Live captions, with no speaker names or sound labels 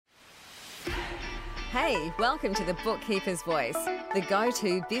Hey, welcome to the Bookkeepers Voice, the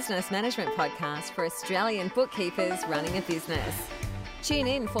go-to business management podcast for Australian bookkeepers running a business. Tune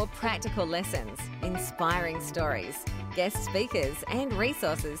in for practical lessons, inspiring stories, guest speakers, and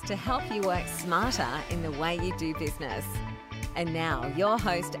resources to help you work smarter in the way you do business. And now, your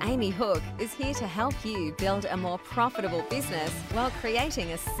host, Amy Hook, is here to help you build a more profitable business while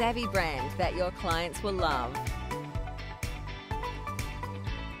creating a savvy brand that your clients will love.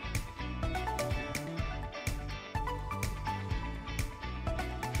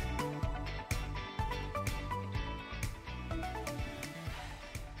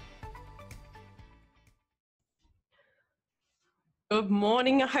 Good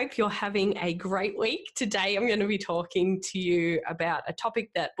morning. I hope you're having a great week. Today I'm going to be talking to you about a topic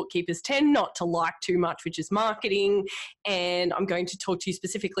that bookkeepers tend not to like too much, which is marketing. And I'm going to talk to you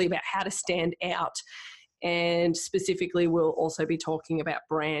specifically about how to stand out. And specifically, we'll also be talking about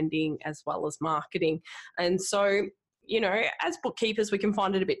branding as well as marketing. And so, as bookkeepers, we can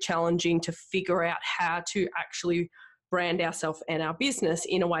find it a bit challenging to figure out how to actually brand ourselves and our business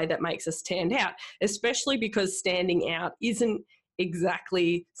in a way that makes us stand out, especially because standing out isn't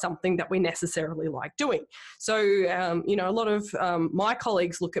exactly something that we necessarily like doing. So, a lot of my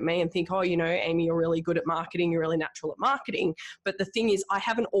colleagues look at me and think, oh, Amy, you're really good at marketing. You're really natural at marketing. But the thing is, I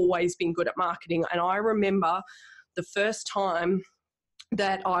haven't always been good at marketing. And I remember the first time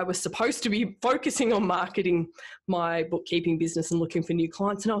that I was supposed to be focusing on marketing my bookkeeping business and looking for new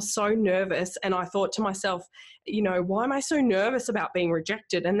clients. And I was so nervous. And I thought to myself, why am I so nervous about being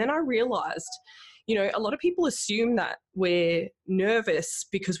rejected? And then I realized, a lot of people assume that we're nervous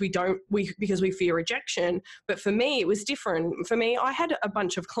because we fear rejection. But for me, it was different. For me, I had a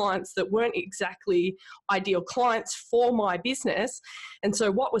bunch of clients that weren't exactly ideal clients for my business. And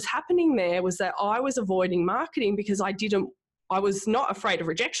so what was happening there was that I was avoiding marketing because I was not afraid of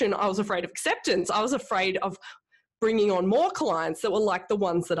rejection. I was afraid of acceptance. I was afraid of bringing on more clients that were like the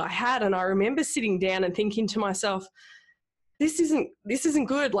ones that I had. And I remember sitting down and thinking to myself, this isn't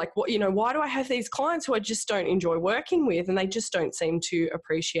good. Like, why do I have these clients who I just don't enjoy working with, and they just don't seem to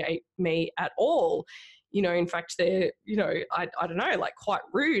appreciate me at all? In fact, they're, I don't know, like quite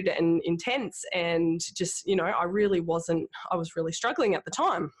rude and intense, and just, I was really struggling at the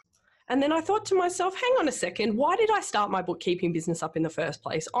time. And then I thought to myself, hang on a second, why did I start my bookkeeping business up in the first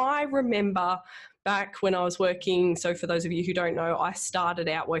place? I remember back when I was working, so for those of you who don't know, I started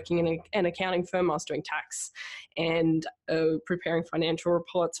out working in an accounting firm. I was doing tax and preparing financial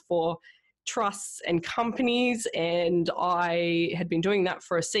reports for trusts and companies, and I had been doing that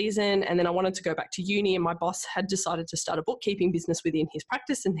for a season, and then I wanted to go back to uni, and my boss had decided to start a bookkeeping business within his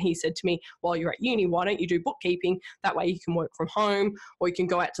practice, and he said to me, while you're at uni, why don't you do bookkeeping? That way you can work from home, or you can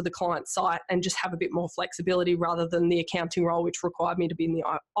go out to the client site and just have a bit more flexibility rather than the accounting role, which required me to be in the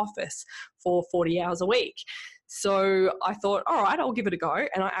office for 40 hours a week. So I thought, all right, I'll give it a go,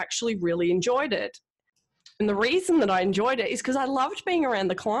 and I actually really enjoyed it. And the reason that I enjoyed it is because I loved being around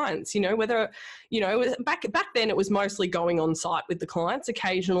the clients, back then it was mostly going on site with the clients.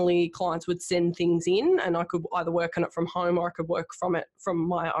 Occasionally clients would send things in and I could either work on it from home or I could work from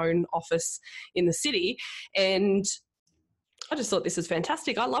my own office in the city. And I just thought this is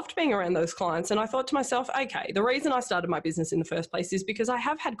fantastic. I loved being around those clients, and I thought to myself, okay, the reason I started my business in the first place is because I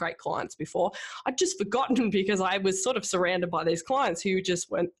have had great clients before. I'd just forgotten because I was sort of surrounded by these clients who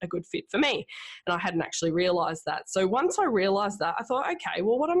just weren't a good fit for me, and I hadn't actually realised that. So once I realised that, I thought, okay,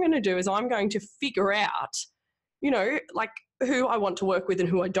 well, what I'm going to do is I'm going to figure out, who I want to work with and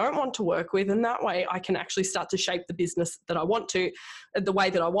who I don't want to work with, and that way I can actually start to shape the business that I want to, the way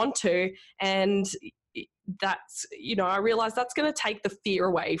that I want to, and that's, I realized that's going to take the fear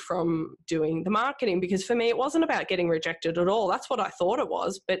away from doing the marketing, because for me, it wasn't about getting rejected at all. That's what I thought it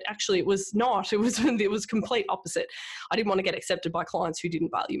was, but actually it was not. It was complete opposite. I didn't want to get accepted by clients who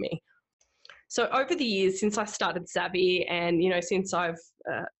didn't value me. So over the years, since I started Savvy and, since I've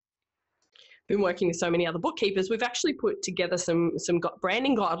been working with so many other bookkeepers, we've actually put together some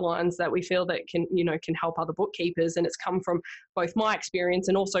branding guidelines that we feel that can help other bookkeepers, and it's come from both my experience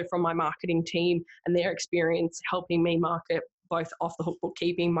and also from my marketing team and their experience helping me market both Off the Hook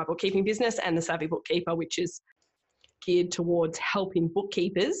Bookkeeping, my bookkeeping business, and the Savvy Bookkeeper, which is geared towards helping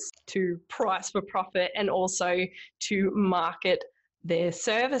bookkeepers to price for profit and also to market their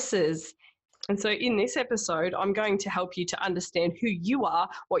services. And so in this episode, I'm going to help you to understand who you are,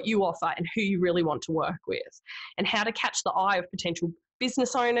 what you offer, and who you really want to work with, and how to catch the eye of potential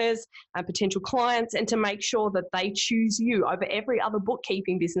business owners and potential clients, and to make sure that they choose you over every other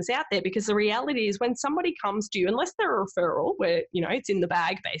bookkeeping business out there. Because the reality is, when somebody comes to you, unless they're a referral where, it's in the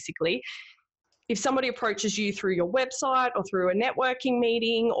bag basically, if somebody approaches you through your website or through a networking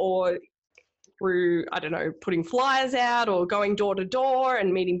meeting or through, I don't know, putting flyers out or going door to door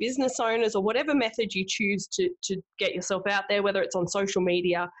and meeting business owners or whatever method you choose to get yourself out there, whether it's on social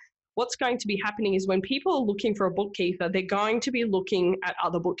media, what's going to be happening is when people are looking for a bookkeeper, they're going to be looking at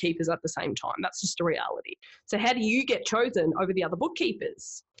other bookkeepers at the same time. That's just a reality. So how do you get chosen over the other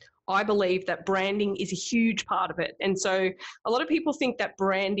bookkeepers? I believe that branding is a huge part of it. And so a lot of people think that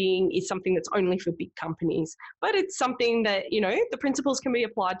branding is something that's only for big companies, but it's something that, the principles can be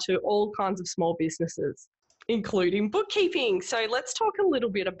applied to all kinds of small businesses, including bookkeeping. So let's talk a little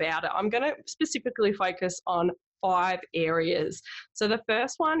bit about it. I'm going to specifically focus on 5 areas. So the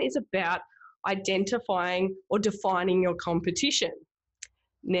first one is about identifying or defining your competition.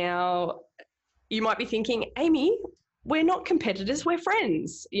 Now, you might be thinking, Amy, we're not competitors, we're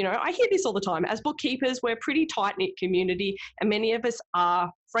friends. I hear this all the time. As bookkeepers, we're a pretty tight-knit community and many of us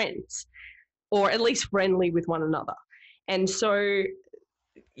are friends, or at least friendly with one another. And so,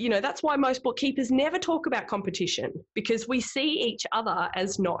 that's why most bookkeepers never talk about competition, because we see each other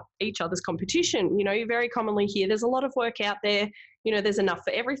as not each other's competition. You very commonly hear there's a lot of work out there, there's enough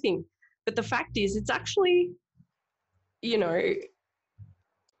for everything. But the fact is, it's actually, a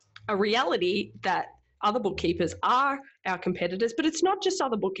reality that other bookkeepers are our competitors, but it's not just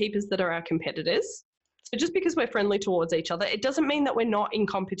other bookkeepers that are our competitors. So just because we're friendly towards each other, it doesn't mean that we're not in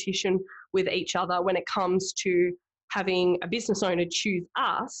competition with each other when it comes to having a business owner choose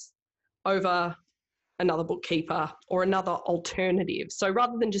us over another bookkeeper or another alternative. So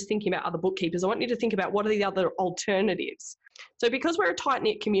rather than just thinking about other bookkeepers, I want you to think about what are the other alternatives. So because we're a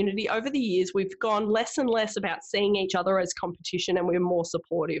tight-knit community, over the years, we've gone less and less about seeing each other as competition and we're more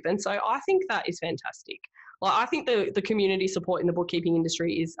supportive. And so I think that is fantastic. I think the community support in the bookkeeping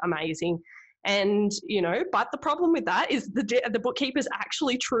industry is amazing. And, but the problem with that is the bookkeepers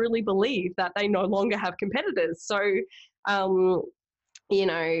actually truly believe that they no longer have competitors. So, have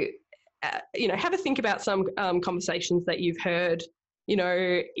a think about some conversations that you've heard, in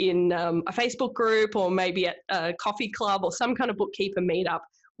a Facebook group or maybe at a coffee club or some kind of bookkeeper meetup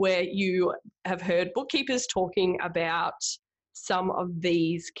where you have heard bookkeepers talking about some of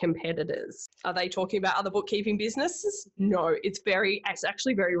these competitors. Are they talking about other bookkeeping businesses? No, it's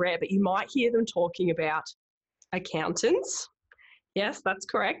actually very rare, but you might hear them talking about accountants. Yes, that's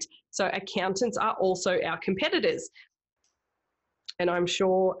correct. So accountants are also our competitors. And I'm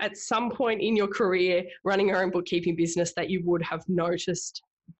sure at some point in your career running your own bookkeeping business that you would have noticed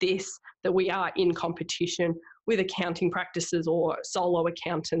this, that we are in competition with accounting practices or solo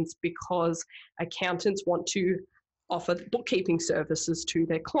accountants because accountants want to offer bookkeeping services to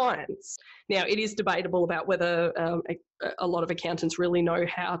their clients. Now, it is debatable about whether a lot of accountants really know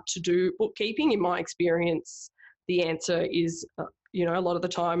how to do bookkeeping. In my experience, the answer is, a lot of the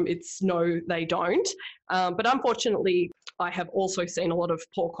time it's no, they don't. But unfortunately, I have also seen a lot of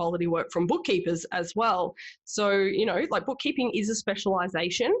poor quality work from bookkeepers as well. So, bookkeeping is a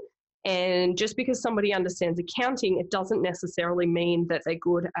specialization. And just because somebody understands accounting, it doesn't necessarily mean that they're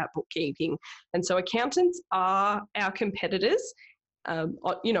good at bookkeeping. And so accountants are our competitors,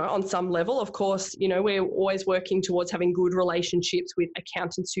 on some level. Of course, we're always working towards having good relationships with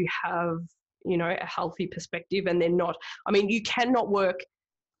accountants who have, a healthy perspective and they're not, you cannot work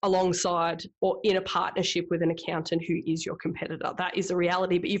alongside or in a partnership with an accountant who is your competitor. That is a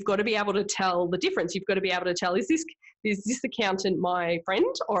reality, but you've got to be able to tell the difference. You've got to be able to tell, is this accountant my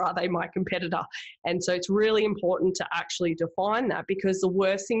friend or are they my competitor? And so it's really important to actually define that, because the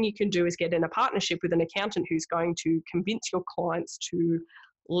worst thing you can do is get in a partnership with an accountant who's going to convince your clients to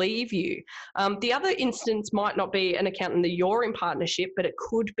leave you. The other instance might not be an accountant that you're in partnership, but it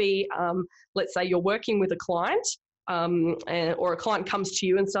could be, let's say you're working with a client, or a client comes to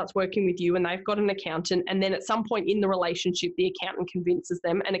you and starts working with you and they've got an accountant, and then at some point in the relationship the accountant convinces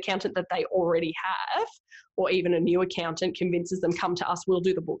them, an accountant that they already have or even a new accountant convinces them, come to us, we'll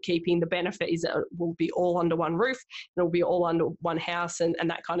do the bookkeeping. The benefit is that it will be all under one roof, it'll be all under one house and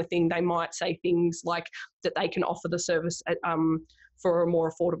that kind of thing. They might say things like that they can offer the service at, for a more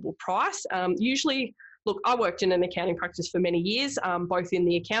affordable price. Usually, look, I worked in an accounting practice for many years, both in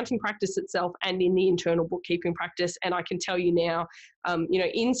the accounting practice itself and in the internal bookkeeping practice. And I can tell you now,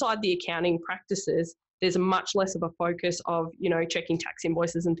 inside the accounting practices, there's a much less of a focus of, checking tax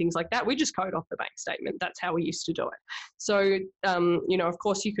invoices and things like that. We just code off the bank statement. That's how we used to do it. So, of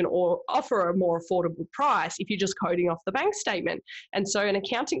course, you can offer a more affordable price if you're just coding off the bank statement. And so an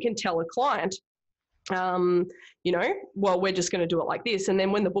accountant can tell a client, well, we're just going to do it like this. And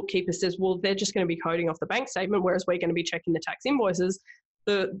then when the bookkeeper says, well, they're just going to be coding off the bank statement, whereas we're going to be checking the tax invoices,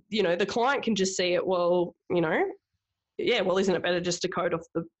 the client can just see it, well, isn't it better just to code off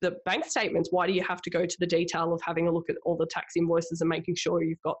the bank statements? Why do you have to go to the detail of having a look at all the tax invoices and making sure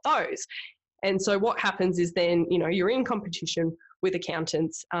you've got those? And so what happens is then, you're in competition with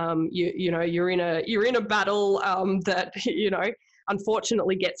accountants. You're in a battle that,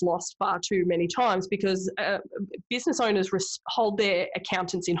 unfortunately gets lost far too many times because business owners hold their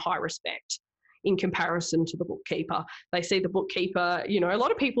accountants in high respect in comparison to the bookkeeper. They see the bookkeeper, a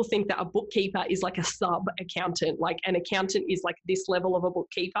lot of people think that a bookkeeper is like a sub accountant, like an accountant is like this level of a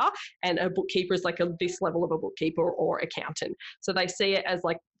bookkeeper and a bookkeeper is like this level of a bookkeeper or accountant. So they see it as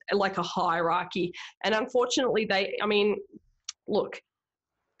like a hierarchy. And unfortunately, look,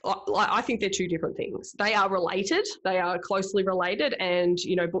 I think they're two different things. They are related. They are closely related. And,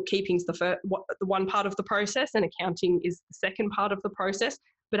 bookkeeping's the one part of the process and accounting is the second part of the process.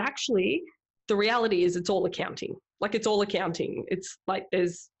 But actually, the reality is it's all accounting. Like, it's all accounting. It's like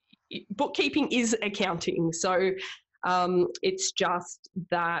bookkeeping is accounting. So it's just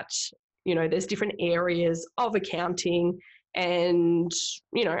that, there's different areas of accounting. And,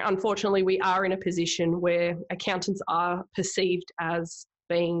 unfortunately, we are in a position where accountants are perceived as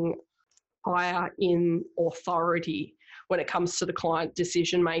being higher in authority when it comes to the client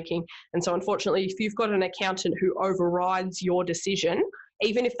decision making. And so unfortunately, if you've got an accountant who overrides your decision,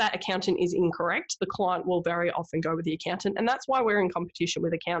 even if that accountant is incorrect, the client will very often go with the accountant. And that's why we're in competition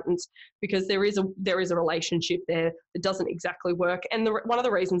with accountants, because there is a relationship there that doesn't exactly work. And one of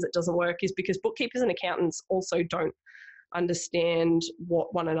the reasons it doesn't work is because bookkeepers and accountants also don't understand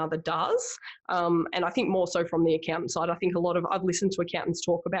what one another does. And I think more so from the accountant side. I think I've listened to accountants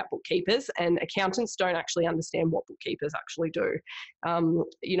talk about bookkeepers, and accountants don't actually understand what bookkeepers actually do.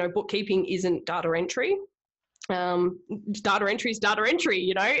 Bookkeeping isn't data entry. Data entry is data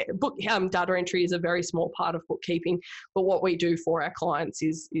entry, data entry is a very small part of bookkeeping, but what we do for our clients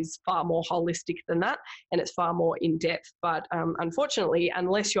is far more holistic than that, and it's far more in depth. But unfortunately,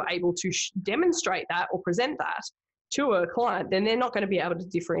 unless you're able to demonstrate that or present that to a client, then they're not going to be able to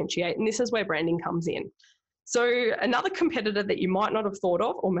differentiate. And this is where branding comes in. So another competitor that you might not have thought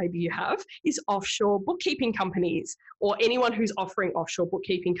of, or maybe you have, is offshore bookkeeping companies, or anyone who's offering offshore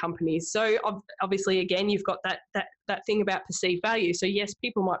bookkeeping companies. So obviously, again, you've got that thing about perceived value. So yes,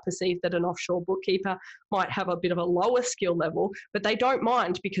 people might perceive that an offshore bookkeeper might have a bit of a lower skill level, but they don't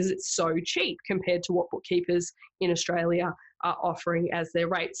mind because it's so cheap compared to what bookkeepers in Australia are offering as their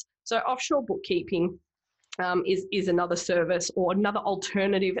rates. So offshore bookkeeping is another service or another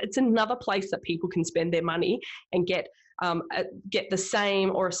alternative. It's another place that people can spend their money and get the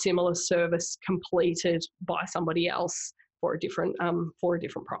same or a similar service completed by somebody else for a different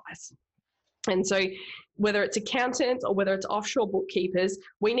price. And so whether it's accountants or whether it's offshore bookkeepers,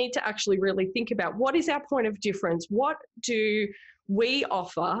 we need to actually really think about what is our point of difference? What do we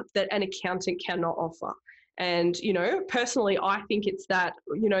offer that an accountant cannot offer? And, personally, I think it's that,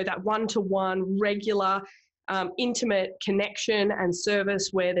 that one-to-one regular intimate connection and service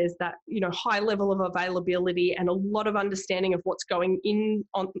where there's that, high level of availability and a lot of understanding of what's going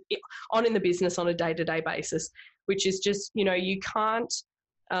on in the business on a day-to-day basis, which is just, you can't,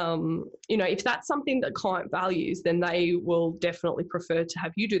 if that's something that client values, then they will definitely prefer to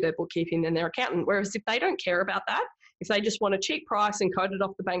have you do their bookkeeping than their accountant. Whereas if they don't care about that, if they just want a cheap price and code it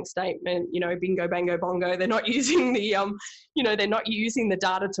off the bank statement, bingo, bango, bongo, they're not using they're not using the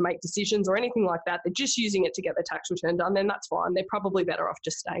data to make decisions or anything like that. They're just using it to get their tax return done, then that's fine. They're probably better off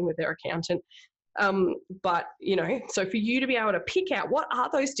just staying with their accountant. But, so for you to be able to pick out what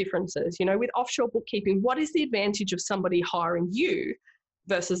are those differences, with offshore bookkeeping, what is the advantage of somebody hiring you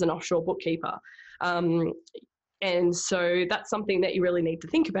versus an offshore bookkeeper? And so that's something that you really need to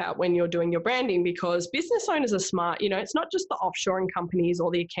think about when you're doing your branding, because business owners are smart. It's not just the offshoring companies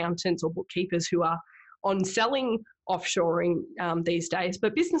or the accountants or bookkeepers who are on selling offshoring these days,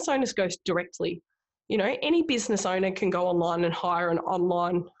 but business owners go directly. Any business owner can go online and hire an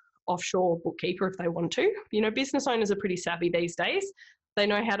online offshore bookkeeper if they want to. Business owners are pretty savvy these days. They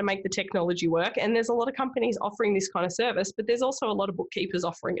know how to make the technology work, and there's a lot of companies offering this kind of service, but there's also a lot of bookkeepers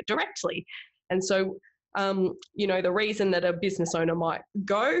offering it directly. And so the reason that a business owner might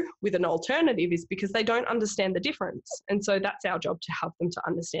go with an alternative is because they don't understand the difference. And so that's our job, to help them to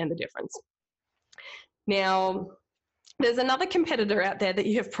understand the difference. Now, there's another competitor out there that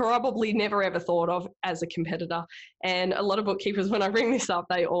you have probably never ever thought of as a competitor. And a lot of bookkeepers, when I bring this up,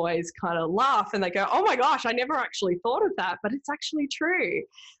 they always kind of laugh and they go, oh my gosh, I never actually thought of that, but it's actually true.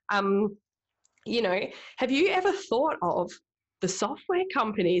 Have you ever thought of the software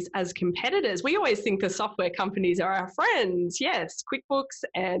companies as competitors? We always think the software companies are our friends. Yes, QuickBooks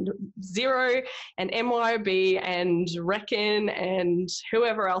and Xero and MYOB and Reckon and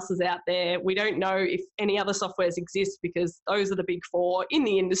whoever else is out there. We don't know if any other softwares exist because those are the big four in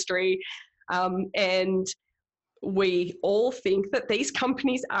the industry. And we all think that these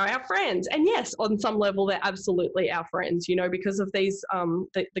companies are our friends. And yes, on some level, they're absolutely our friends, you know, because of these,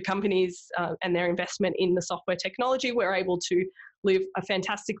 the companies and their investment in the software technology, we're able to live a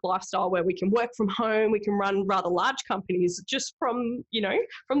fantastic lifestyle where we can work from home, we can run rather large companies just from, you know,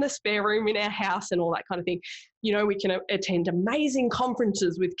 from the spare room in our house and all that kind of thing. You know, we can attend amazing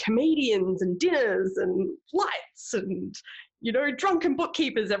conferences with comedians and dinners and flights and, you know, drunken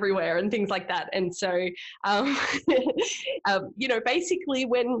bookkeepers everywhere and things like that. And so, you know, basically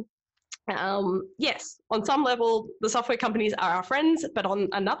when, yes, on some level, the software companies are our friends, but on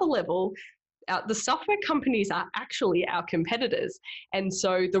another level, the software companies are actually our competitors. And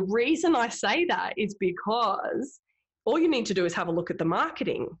so the reason I say that is because all you need to do is have a look at the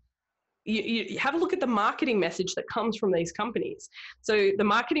marketing. You have a look at the marketing message that comes from these companies. So the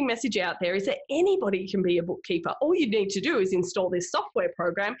marketing message out there is that anybody can be a bookkeeper. All you need to do is install this software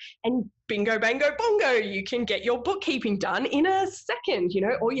program and bingo, bango, bongo, you can get your bookkeeping done in a second. You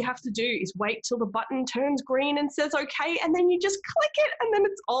know, all you have to do is wait till the button turns green and says okay, and then you just click it and then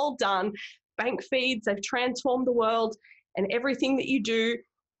it's all done. Bank feeds, they've transformed the world, and everything that you do,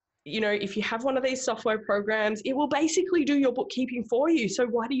 you know, if you have one of these software programs, it will basically do your bookkeeping for you. So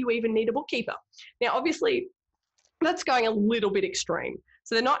why do you even need a bookkeeper? Now, obviously, that's going a little bit extreme.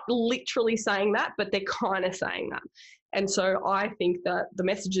 So they're not literally saying that, but they're kind of saying that. And so I think that the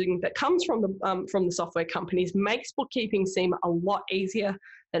messaging that comes from the software companies makes bookkeeping seem a lot easier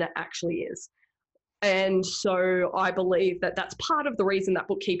than it actually is. And so I believe that that's part of the reason that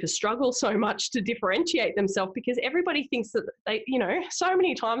bookkeepers struggle so much to differentiate themselves, because everybody thinks that they, you know, so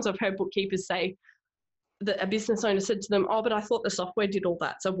many times I've heard bookkeepers say that a business owner said to them, oh, but I thought the software did all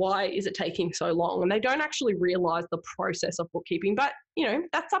that, so why is it taking so long? And they don't actually realize the process of bookkeeping. But, you know,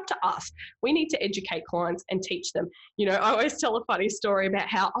 that's up to us. We need to educate clients and teach them. You know, I always tell a funny story about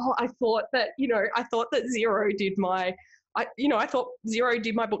how, I thought that Xero did my I thought Xero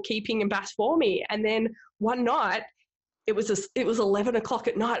did my bookkeeping and BAS for me. And then one night, it was 11 o'clock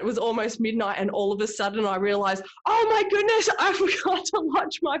at night. It was almost midnight. And all of a sudden I realized, oh my goodness, I forgot to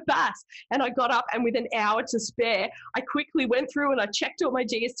lodge my BAS. And I got up, and with an hour to spare, I quickly went through and I checked all my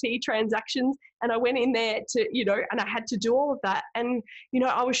GST transactions, and I went in there to, you know, and I had to do all of that. And, you know,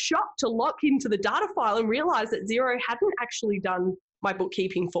 I was shocked to look into the data file and realize that Xero hadn't actually done my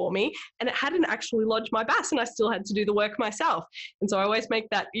bookkeeping for me, and it hadn't actually lodged my BAS, and I still had to do the work myself. And so I always make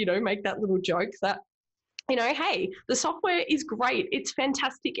that little joke that, you know, hey, the software is great. It's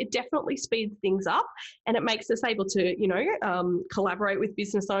fantastic. It definitely speeds things up, and it makes us able to, you know, collaborate with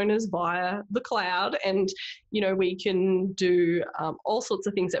business owners via the cloud. And, you know, we can do all sorts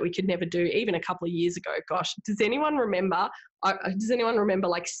of things that we could never do even a couple of years ago. Gosh, does anyone remember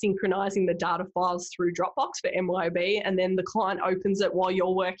like synchronizing the data files through Dropbox for MYOB, and then the client opens it while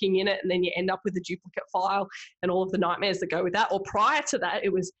you're working in it, and then you end up with a duplicate file and all of the nightmares that go with that? Or prior to that,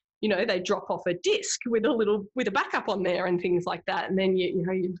 it was, you know, they drop off a disk with a backup on there and things like that. And then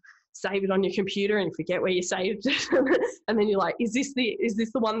you save it on your computer and forget where you saved it. And then you're like, is this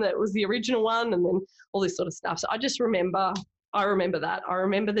the one that was the original one? And then all this sort of stuff. So I remember that. I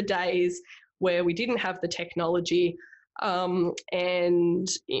remember the days where we didn't have the technology, and,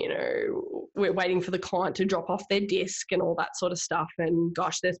 you know, we're waiting for the client to drop off their disk and all that sort of stuff. And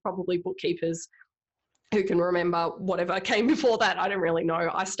gosh, there's probably bookkeepers who can remember whatever came before that. I don't really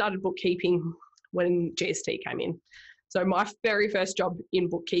know. I started bookkeeping when GST came in. So my very first job in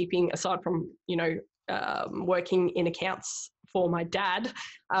bookkeeping, aside from, you know, working in accounts for my dad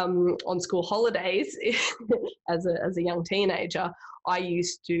on school holidays as a young teenager, I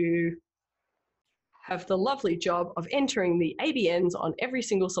used to have the lovely job of entering the ABNs on every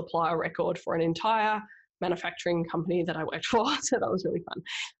single supplier record for an entire manufacturing company that I worked for. So that was really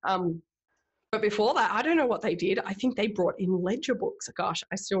fun. But before that, I don't know what they did. I think they brought in ledger books. Gosh,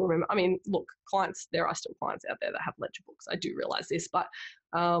 I still remember. I mean, look, there are still clients out there that have ledger books. I do realize this, but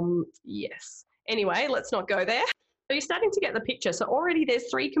yes. Anyway, let's not go there. So you're starting to get the picture. So already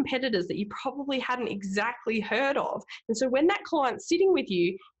there's 3 competitors that you probably hadn't exactly heard of. And so when that client's sitting with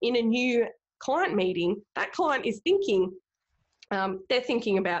you in a new client meeting, that client is thinking, they're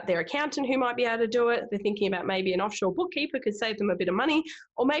thinking about their accountant who might be able to do it. They're thinking about maybe an offshore bookkeeper could save them a bit of money,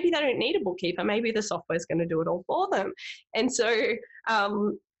 or maybe they don't need a bookkeeper. Maybe the software is going to do it all for them. And so,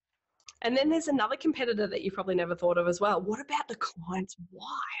 and then there's another competitor that you probably never thought of as well. What about the client's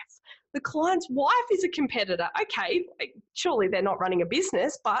wife? The client's wife is a competitor. Okay, surely they're not running a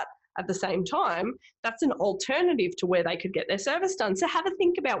business, but at the same time, that's an alternative to where they could get their service done. So have a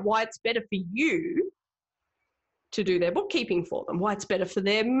think about why it's better for you to do their bookkeeping for them, why it's better for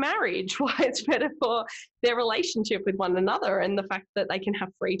their marriage, why it's better for their relationship with one another, and the fact that they can have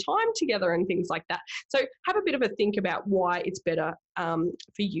free time together and things like that. So have a bit of a think about why it's better for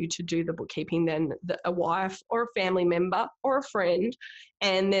you to do the bookkeeping than a wife or a family member or a friend.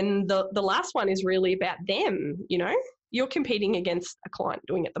 And then the last one is really about them, you're competing against a client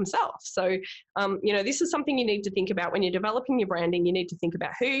doing it themselves. So, this is something you need to think about when you're developing your branding. You need to think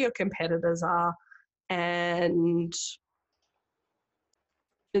about who your competitors are and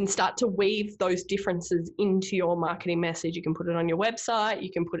start to weave those differences into your marketing message. You can put it on your website.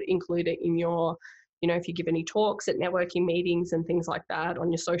 You can include it in your, if you give any talks at networking meetings and things like that,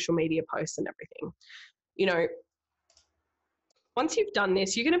 on your social media posts and everything. Once you've done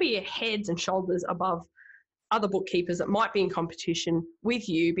this, you're going to be heads and shoulders above other bookkeepers that might be in competition with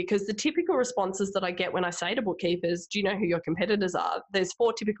you, because the typical responses that I get when I say to bookkeepers, do you know who your competitors are? There's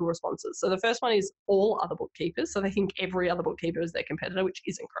 4 typical responses. So the first one is all other bookkeepers. So they think every other bookkeeper is their competitor, which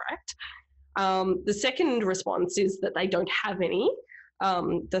isn't correct. The second response is that they don't have any.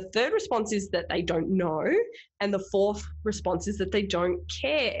 The third response is that they don't know. And the fourth response is that they don't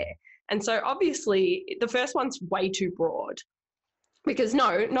care. And so obviously the first one's way too broad. Because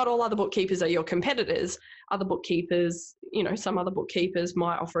no, not all other bookkeepers are your competitors. Other bookkeepers, some other bookkeepers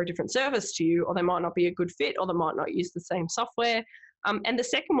might offer a different service to you, or they might not be a good fit, or they might not use the same software. And the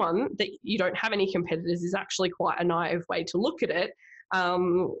second one, that you don't have any competitors, is actually quite a naive way to look at it.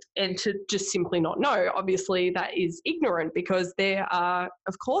 And to just simply not know. Obviously, that is ignorant, because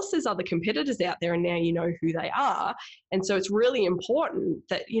of course, there's other competitors out there, and now you know who they are. And so it's really important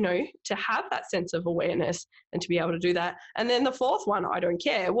that, to have that sense of awareness and to be able to do that. And then the fourth one, I don't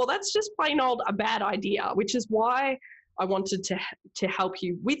care. Well, that's just plain old a bad idea, which is why I wanted to help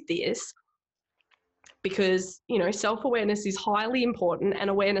you with this. Because, self-awareness is highly important, and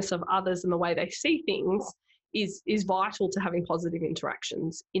awareness of others and the way they see things is vital to having positive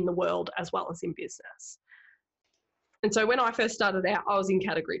interactions in the world as well as in business. And so when I first started out, I was in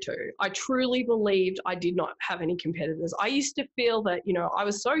category 2. I truly believed I did not have any competitors. I used to feel that, I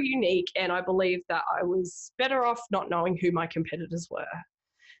was so unique, and I believed that I was better off not knowing who my competitors were.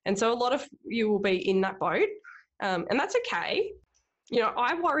 And so a lot of you will be in that boat, and that's okay.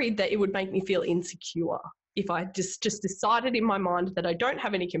 I worried that it would make me feel insecure if I just decided in my mind that I don't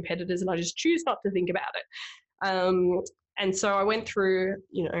have any competitors, and I just choose not to think about it. And so I went through,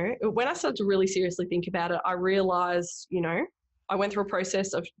 when I started to really seriously think about it, I realized, I went through a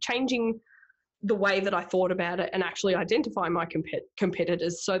process of changing the way that I thought about it and actually identify my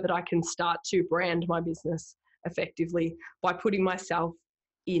competitors, so that I can start to brand my business effectively by putting myself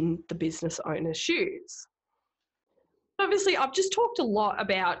in the business owner's shoes. Obviously, I've just talked a lot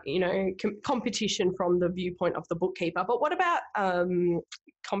about, competition from the viewpoint of the bookkeeper, but what about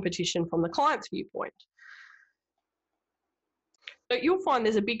competition from the client's viewpoint? So you'll find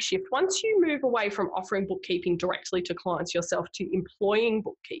there's a big shift. Once you move away from offering bookkeeping directly to clients yourself to employing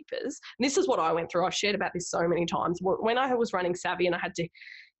bookkeepers, and this is what I went through. I've shared about this so many times. When I was running Savvy and I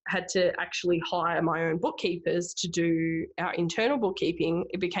had to actually hire my own bookkeepers to do our internal bookkeeping,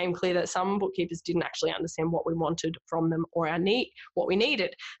 it became clear that some bookkeepers didn't actually understand what we wanted from them, or what we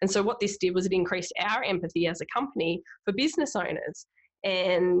needed. And so what this did was it increased our empathy as a company for business owners.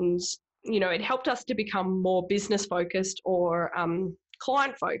 And it helped us to become more business focused or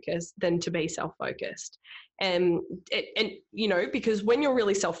client focused than to be self-focused. And because when you're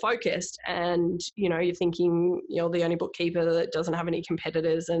really self-focused and, you're thinking you're the only bookkeeper that doesn't have any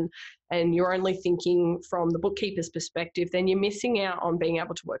competitors, and you're only thinking from the bookkeeper's perspective, then you're missing out on being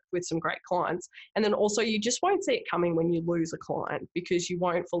able to work with some great clients. And then also you just won't see it coming when you lose a client, because you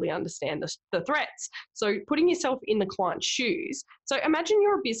won't fully understand the threats. So putting yourself in the client's shoes. So imagine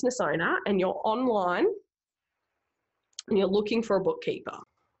you're a business owner and you're online and you're looking for a bookkeeper.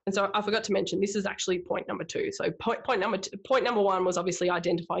 And so I forgot to mention, this is actually point number 2. So point number 1 was obviously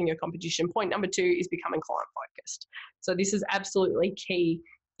identifying your competition. Point number 2 is becoming client focused. So this is absolutely key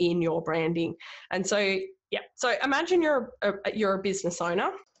in your branding. And so, so imagine you're a business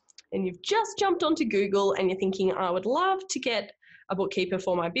owner and you've just jumped onto Google and you're thinking, I would love to get a bookkeeper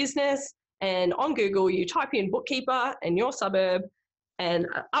for my business. And on Google, you type in bookkeeper and your suburb, and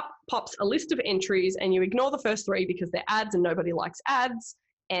up pops a list of entries, and you ignore the first 3 because they're ads and nobody likes ads.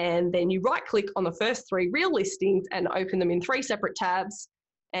 And then you right click on the first 3 real listings and open them in 3 separate tabs.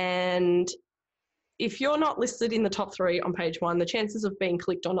 And if you're not listed in the top 3 on page 1, the chances of being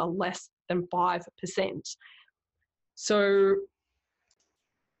clicked on are less than 5%. So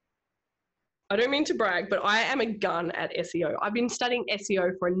I don't mean to brag, but I am a gun at SEO. I've been studying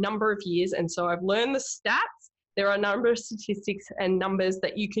SEO for a number of years, and so I've learned the stats There are a number of statistics and numbers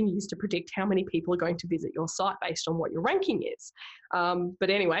that you can use to predict how many people are going to visit your site based on what your ranking is. But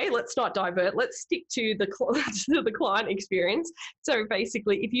anyway, let's not divert. Let's stick to the client experience. So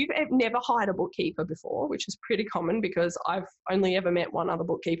basically, if you've never hired a bookkeeper before, which is pretty common because I've only ever met one other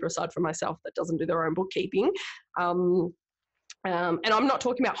bookkeeper aside from myself that doesn't do their own bookkeeping. And I'm not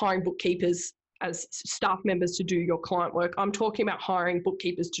talking about hiring bookkeepers as staff members to do your client work. I'm talking about hiring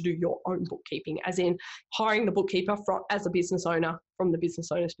bookkeepers to do your own bookkeeping, as in hiring the bookkeeper as a business owner from the business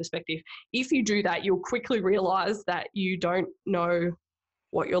owner's perspective. If you do that, you'll quickly realize that you don't know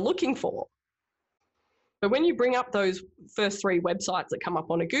what you're looking for. But when you bring up those first 3 websites that come up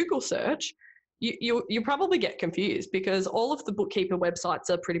on a Google search, you probably get confused because all of the bookkeeper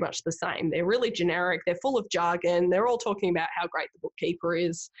websites are pretty much the same. They're really generic. They're full of jargon. They're all talking about how great the bookkeeper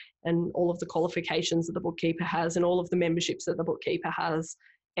is and all of the qualifications that the bookkeeper has and all of the memberships that the bookkeeper has.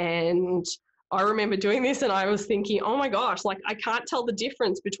 And I remember doing this and I was thinking, oh my gosh, like I can't tell the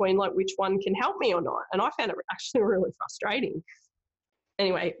difference between like which one can help me or not. And I found it actually really frustrating.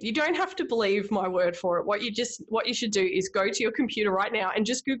 Anyway, you don't have to believe my word for it. What you should do is go to your computer right now and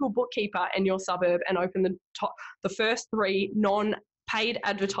just Google bookkeeper and your suburb and open the first 3 non-paid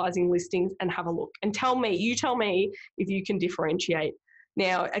advertising listings and have a look. And tell me if you can differentiate.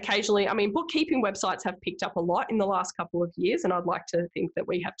 Now, occasionally, I mean, bookkeeping websites have picked up a lot in the last couple of years, and I'd like to think that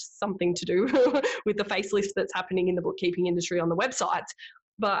we have something to do with the facelift that's happening in the bookkeeping industry on the websites.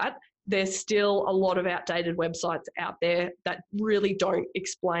 But there's still a lot of outdated websites out there that really don't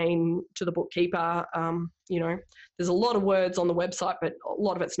explain to the bookkeeper. There's a lot of words on the website, but a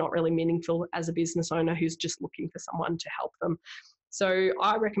lot of it's not really meaningful as a business owner who's just looking for someone to help them. So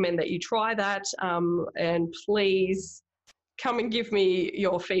I recommend that you try that, and please come and give me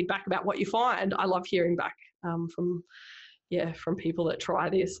your feedback about what you find. I love hearing back from people that try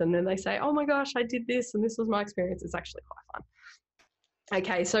this and then they say, oh my gosh, I did this and this was my experience. It's actually quite fun.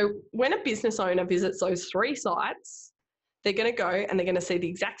 Okay, so when a business owner visits those 3 sites, they're going to go and they're going to see the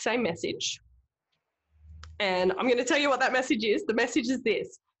exact same message. And I'm going to tell you what that message is. The message is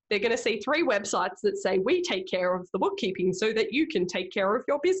this. They're going to see 3 websites that say, we take care of the bookkeeping so that you can take care of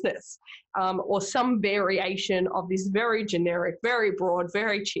your business, or some variation of this very generic, very broad,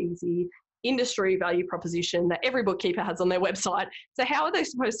 very cheesy industry value proposition that every bookkeeper has on their website. So how are they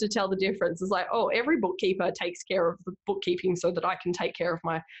supposed to tell the difference? It's like, oh, every bookkeeper takes care of the bookkeeping so that I can take care of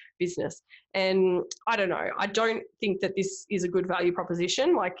my business. And I don't know. I don't think that this is a good value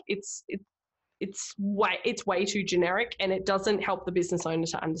proposition. Like it's way too generic and it doesn't help the business owner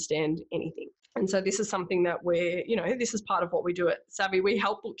to understand anything. And so this is something that this is part of what we do at Savvy. We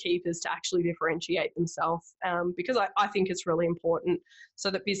help bookkeepers to actually differentiate themselves because I think it's really important so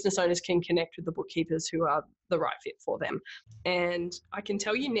that business owners can connect with the bookkeepers who are the right fit for them. And I can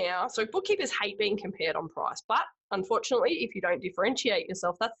tell you now, so bookkeepers hate being compared on price, but unfortunately, if you don't differentiate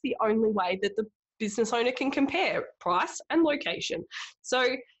yourself, that's the only way that the business owner can compare price and location.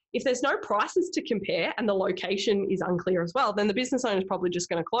 So if there's no prices to compare and the location is unclear as well, then the business owner is probably just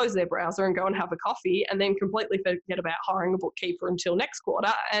going to close their browser and go and have a coffee and then completely forget about hiring a bookkeeper until next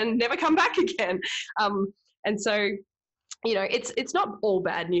quarter and never come back again. And so, it's not all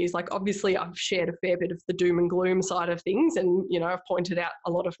bad news. Like obviously I've shared a fair bit of the doom and gloom side of things and, I've pointed out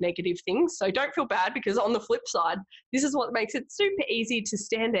a lot of negative things. So don't feel bad because on the flip side, this is what makes it super easy to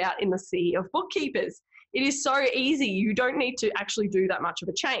stand out in the sea of bookkeepers. It is so easy. You don't need to actually do that much of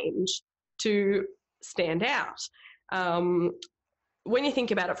a change to stand out. When you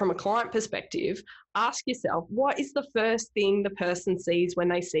think about it from a client perspective, ask yourself, what is the first thing the person sees when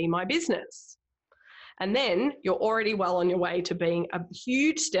they see my business? And then you're already well on your way to being a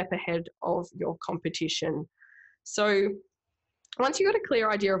huge step ahead of your competition. So once you've got a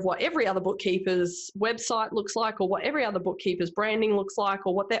clear idea of what every other bookkeeper's website looks like or what every other bookkeeper's branding looks like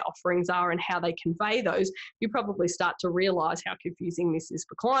or what their offerings are and how they convey those, you probably start to realise how confusing this is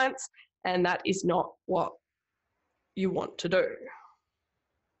for clients, and that is not what you want to do.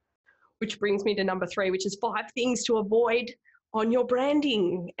 Which brings me to number 3, which is 5 things to avoid on your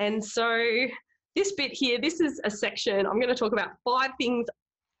branding. And so this bit here, this is a section, I'm going to talk about 5 things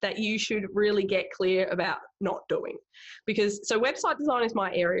that you should really get clear about not doing. Because, so website design is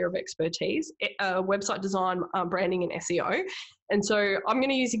my area of expertise, website design, branding and SEO. And so I'm going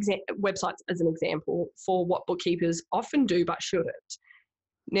to use websites as an example for what bookkeepers often do but shouldn't.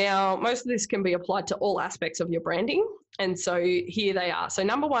 Now, most of this can be applied to all aspects of your branding. And so here they are. So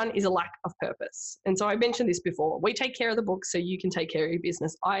number 1 is a lack of purpose. And so I mentioned this before. We take care of the book so you can take care of your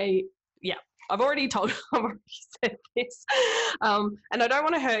business. I've already said this, and I don't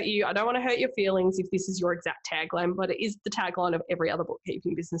want to hurt you. I don't want to hurt your feelings if this is your exact tagline, but it is the tagline of every other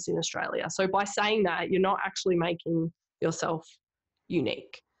bookkeeping business in Australia. So by saying that, you're not actually making yourself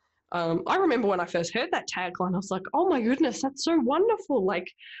unique. I remember when I first heard that tagline, I was like, oh my goodness, that's so wonderful. Like,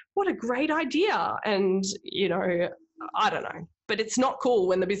 what a great idea. And, you know, I don't know. But it's not cool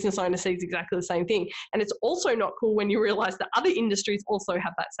when the business owner sees exactly the same thing. And it's also not cool when you realize that other industries also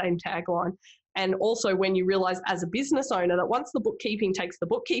have that same tagline. And also when you realize as a business owner that once the bookkeeping takes the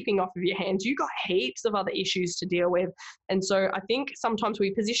bookkeeping off of your hands, you've got heaps of other issues to deal with. And so I think sometimes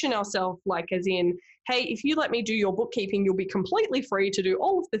we position ourselves like as in, hey, if you let me do your bookkeeping, you'll be completely free to do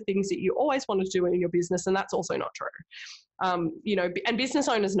all of the things that you always want to do in your business. And that's also not true. You know, and business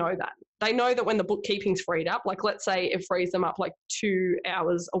owners know that. They know that when the bookkeeping's freed up, like let's say it frees them up like 2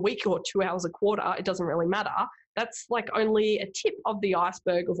 hours a week or 2 hours a quarter, it doesn't really matter. That's like only a tip of the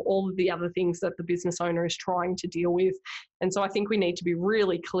iceberg of all of the other things that the business owner is trying to deal with. And so I think we need to be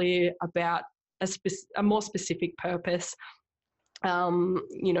really clear about a more specific purpose,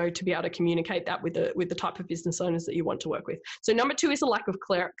 you know, to be able to communicate that with the type of business owners that you want to work with. So number 2 is a lack of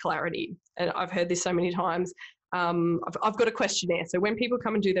clarity. And I've heard this so many times. I've got a questionnaire. So when people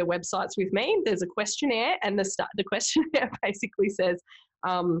come and do their websites with me, there's a questionnaire, and the questionnaire basically says,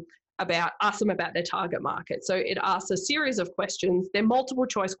 ask them about their target market. So it asks a series of questions. They're multiple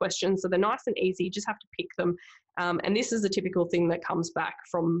choice questions, so they're nice and easy. You just have to pick them. And this is the typical thing that comes back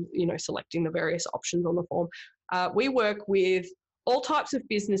from, you know, selecting the various options on the form. We work with all types of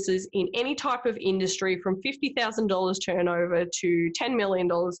businesses in any type of industry from $50,000 turnover to $10 million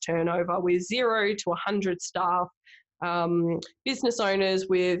turnover with 0 to 100 staff, business owners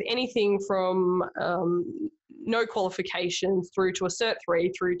with anything from no qualifications through to a Cert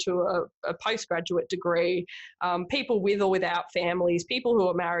 3, through to a postgraduate degree, people with or without families, people who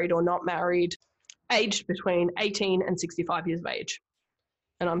are married or not married, aged between 18 and 65 years of age.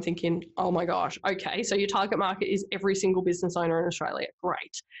 And I'm thinking, oh my gosh, okay, so your target market is every single business owner in Australia.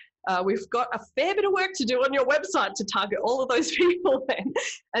 Great. We've got a fair bit of work to do on your website to target all of those people then.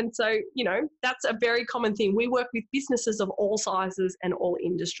 And so, you know, that's a very common thing. We work with businesses of all sizes and all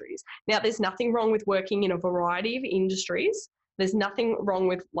industries. Now, there's nothing wrong with working in a variety of industries. There's nothing wrong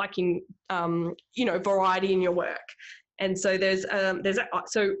with liking, you know, variety in your work. And so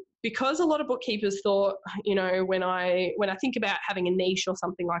so because a lot of bookkeepers thought, you know, when I think about having a niche or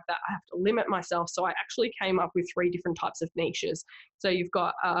something like that, I have to limit myself. So I actually came up with 3 different types of niches. So you've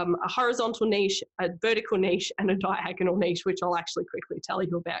got a horizontal niche, a vertical niche, and a diagonal niche, which I'll actually quickly tell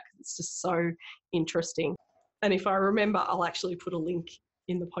you about because it's just so interesting. And if I remember, I'll actually put a link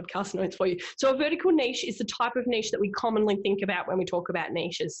in the podcast notes for you. So a vertical niche is the type of niche that we commonly think about when we talk about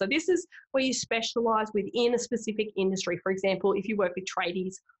niches. So this is where you specialize within a specific industry. For example, if you work with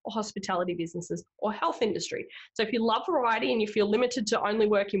tradies or hospitality businesses or health industry. So if you love variety and you feel limited to only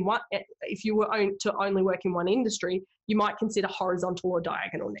work in one, if you were to only work in one industry, you might consider horizontal or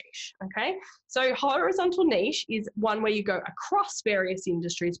diagonal niche, okay? So horizontal niche is one where you go across various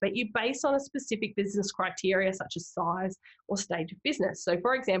industries, but you base on a specific business criteria such as size or stage of business. So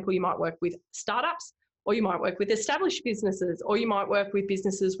for example, you might work with startups, or you might work with established businesses, or you might work with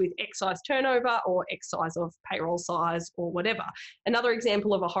businesses with X size turnover or X size of payroll size or whatever. Another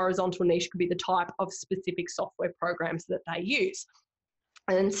example of a horizontal niche could be the type of specific software programs that they use.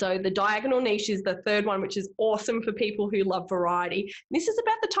 And so the diagonal niche is the third one, which is awesome for people who love variety. This is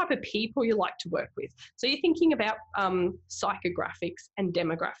about the type of people you like to work with. So you're thinking about psychographics and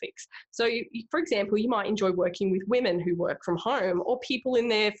demographics. So for example, you might enjoy working with women who work from home, or people in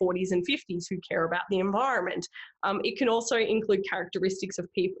their 40s and 50s who care about the environment. It can also include characteristics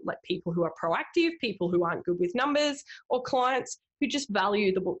of people, like people who are proactive, people who aren't good with numbers, or clients who just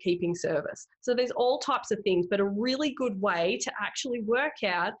value the bookkeeping service. So there's all types of things, but a really good way to actually work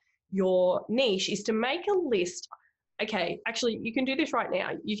out your niche is to make a list. Okay, actually, you can do this right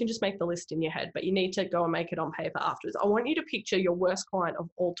now. You can just make the list in your head, but you need to go and make it on paper afterwards. I want you to picture your worst client of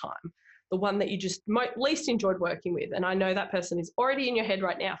all time, the one that you just least enjoyed working with. And I know that person is already in your head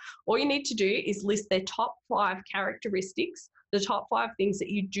right now. All you need to do is list their top 5 characteristics, the top 5 things that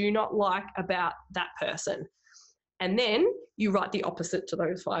you do not like about that person. And then you write the opposite to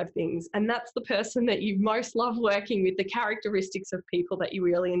those 5 things. And that's the person that you most love working with, the characteristics of people that you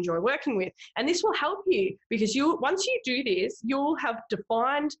really enjoy working with. And this will help you because once you do this, you'll have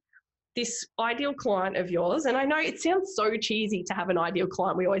defined this ideal client of yours. And I know it sounds so cheesy to have an ideal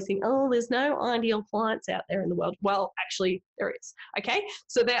client. We always think, oh, there's no ideal clients out there in the world. Well, actually there is. Okay.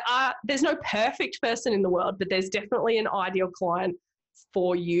 So there's no perfect person in the world, but there's definitely an ideal client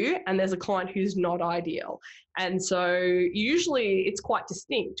for you, and there's a client who's not ideal. And so usually it's quite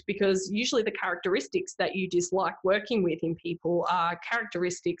distinct, because usually the characteristics that you dislike working with in people are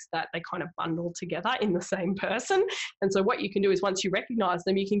characteristics that they kind of bundle together in the same person. And so what you can do is, once you recognize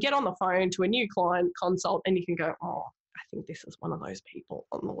them, you can get on the phone to a new client consult and you can go, oh, I think this is one of those people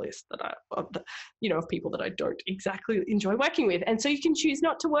on the list that of people that I don't exactly enjoy working with. And so you can choose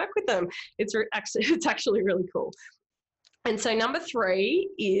not to work with them. It's actually really cool. And so number 3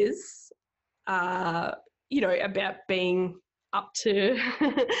 is, about being up to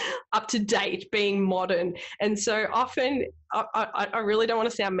date, being modern. And so often, I really don't want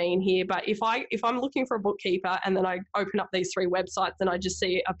to sound mean here, but if I'm looking for a bookkeeper and then I open up these 3 websites and I just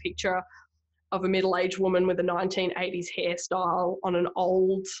see a picture of a middle-aged woman with a 1980s hairstyle on an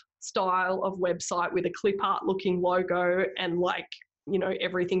old style of website with a clip art looking logo and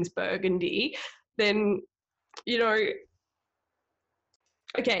everything's burgundy, then,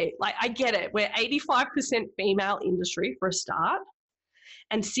 okay, I get it. We're 85% female industry for a start,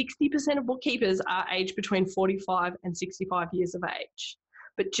 and 60% of bookkeepers are aged between 45 and 65 years of age.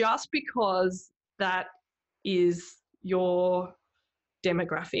 But just because that is your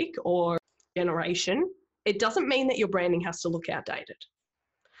demographic or generation, it doesn't mean that your branding has to look outdated.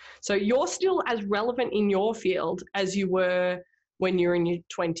 So you're still as relevant in your field as you were when you're in your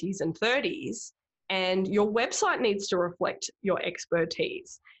 20s and 30s. And your website needs to reflect your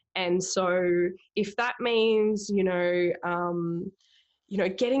expertise. And so if that means,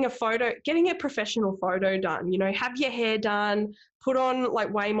 getting a professional photo done, have your hair done, put on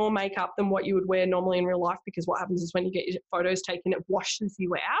way more makeup than what you would wear normally in real life, because what happens is when you get your photos taken, it washes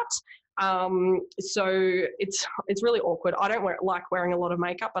you out. So it's really awkward. I don't like wearing a lot of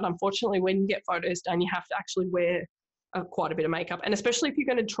makeup, but unfortunately when you get photos done, you have to actually wear quite a bit of makeup. And especially if you're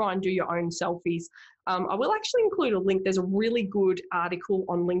going to try and do your own selfies. I will actually include a link. There's a really good article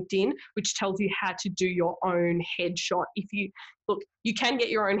on LinkedIn which tells you how to do your own headshot. You can get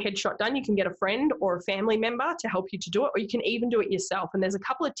your own headshot done. You can get a friend or a family member to help you to do it, or you can even do it yourself. And there's a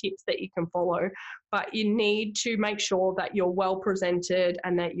couple of tips that you can follow, but you need to make sure that you're well presented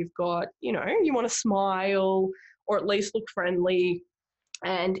and that you've got, you want to smile or at least look friendly.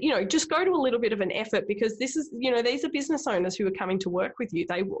 And, just go to a little bit of an effort, because this is, these are business owners who are coming to work with you.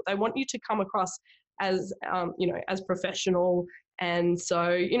 They want you to come across as, as professional. And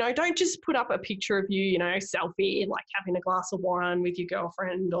so, don't just put up a picture of you, selfie, having a glass of wine with your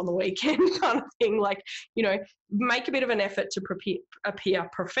girlfriend on the weekend kind of thing. Make a bit of an effort to appear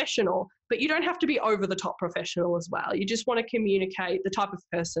professional, but you don't have to be over the top professional as well. You just want to communicate the type of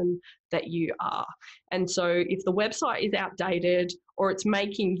person that you are. And so if the website is outdated, or it's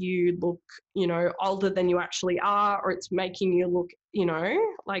making you look, older than you actually are, or it's making you look,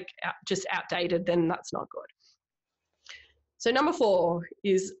 just outdated, then that's not good. So number 4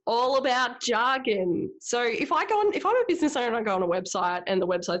 is all about jargon. So if I'm a business owner and I go on a website and the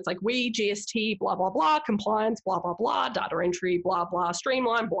website's like, we, GST, blah, blah, blah, compliance, blah, blah, blah, data entry, blah, blah,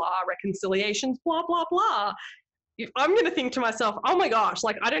 streamline, blah, reconciliations, blah, blah, blah. I'm going to think to myself, oh my gosh,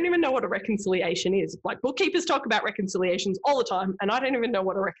 I don't even know what a reconciliation is. Bookkeepers talk about reconciliations all the time, and I don't even know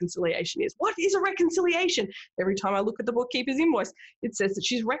what a reconciliation is. What is a reconciliation? Every time I look at the bookkeeper's invoice, it says that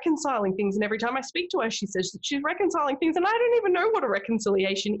she's reconciling things, and every time I speak to her, she says that she's reconciling things, and I don't even know what a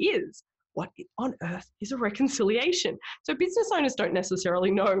reconciliation is. What on earth is a reconciliation? So business owners don't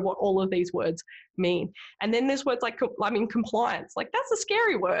necessarily know what all of these words mean. And then there's words like, compliance. That's a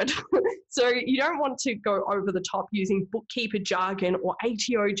scary word. So you don't want to go over the top using bookkeeper jargon or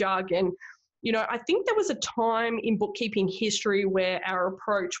ATO jargon. I think there was a time in bookkeeping history where our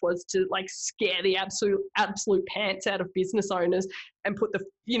approach was to scare the absolute pants out of business owners and put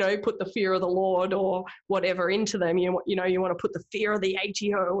the fear of the Lord or whatever into them. You want to put the fear of the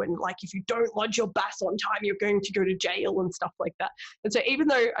ATO, and if you don't lodge your BAS on time, you're going to go to jail and stuff like that. And so even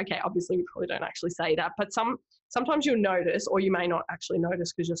though, obviously we probably don't actually say that, but sometimes you'll notice, or you may not actually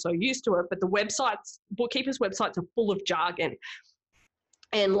notice because you're so used to it, but the bookkeepers' websites are full of jargon.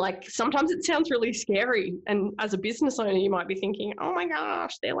 And sometimes it sounds really scary. And as a business owner, you might be thinking, oh my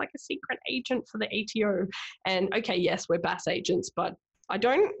gosh, they're like a secret agent for the ATO. And okay, yes, we're BAS agents, but I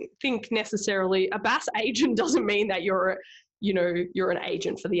don't think necessarily a BAS agent doesn't mean that you're an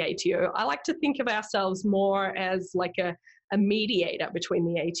agent for the ATO. I like to think of ourselves more as a mediator between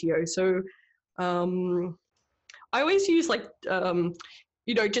the ATO. So I always use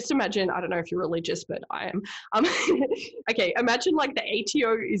just imagine, I don't know if you're religious, but I am. Okay, imagine the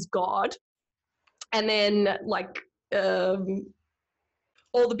ATO is God, and then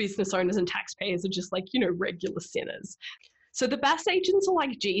all the business owners and taxpayers are just regular sinners. So the BAS agents are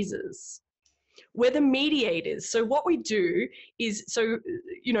like Jesus. We're the mediators. So what we do is, so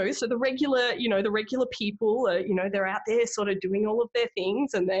the regular people are, they're out there sort of doing all of their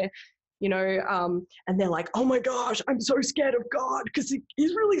things, and they're, and they're like, oh my gosh, I'm so scared of God because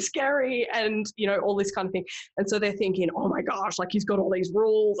he's really scary, and, all this kind of thing. And so they're thinking, oh my gosh, like he's got all these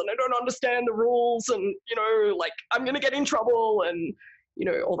rules and I don't understand the rules, and, like I'm going to get in trouble, and,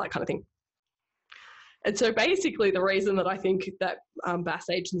 all that kind of thing. And so basically the reason that I think that BAS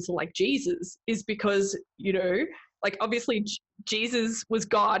agents are like Jesus is because, like obviously Jesus was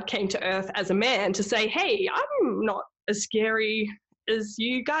God, came to earth as a man to say, hey, I'm not as scary as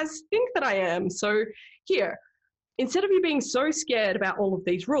you guys think that I am. So here, instead of you being so scared about all of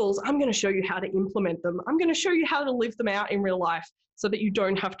these rules, I'm going to show you how to implement them. I'm going to show you how to live them out in real life so that you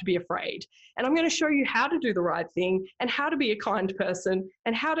don't have to be afraid. And I'm going to show you how to do the right thing and how to be a kind person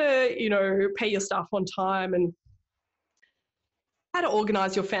and how to, pay your staff on time, and how to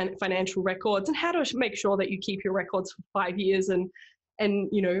organize your financial records, and how to make sure that you keep your records for 5 years, and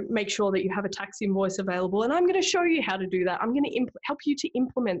make sure that you have a tax invoice available. And I'm going to show you how to do that. I'm going to help you to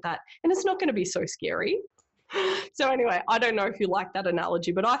implement that. And it's not going to be so scary. So anyway, I don't know if you like that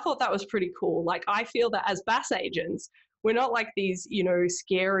analogy, but I thought that was pretty cool. Like I feel that as BAS agents, we're not like these,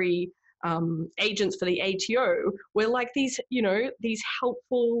 scary agents for the ATO. We're like these, these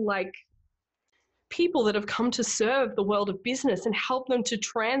helpful, like people that have come to serve the world of business and help them to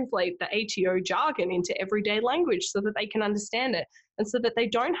translate the ATO jargon into everyday language so that they can understand it, and so that they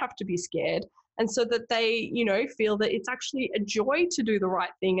don't have to be scared, and so that they, feel that it's actually a joy to do the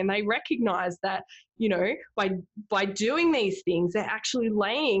right thing. And they recognize that, by doing these things, they're actually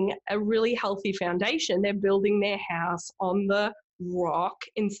laying a really healthy foundation. They're building their house on the rock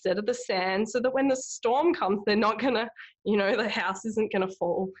instead of the sand, so that when the storm comes, they're not going to, the house isn't going to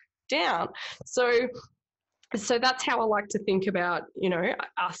fall down. So that's how I like to think about,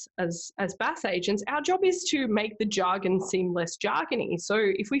 us as BAS agents. Our job is to make the jargon seem less jargony. So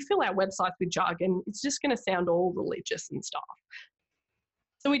if we fill our websites with jargon, it's just going to sound all religious and stuff.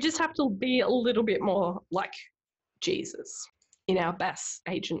 So we just have to be a little bit more like Jesus in our BAS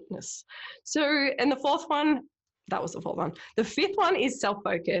agentness. So, and the fourth one, that was the fourth one. The fifth one is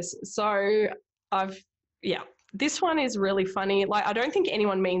self-focus. So this one is really funny. Like, I don't think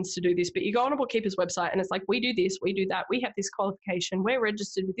anyone means to do this, but you go on a bookkeeper's website and it's like, we do this, we do that, we have this qualification, we're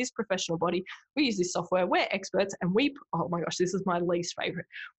registered with this professional body, we use this software, we're experts, and oh my gosh, this is my least favorite.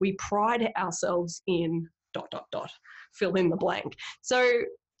 We pride ourselves in ... fill in the blank. So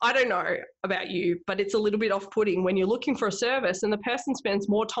I don't know about you, but it's a little bit off-putting when you're looking for a service and the person spends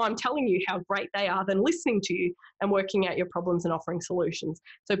more time telling you how great they are than listening to you and working out your problems and offering solutions.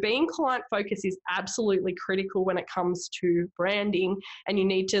 So being client-focused is absolutely critical when it comes to branding, and you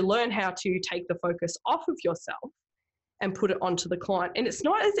need to learn how to take the focus off of yourself and put it onto the client. And it's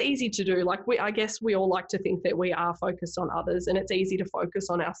not as easy to do. Like I guess we all like to think that we are focused on others, and it's easy to focus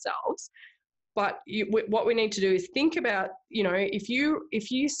on ourselves. But what we need to do is think about, if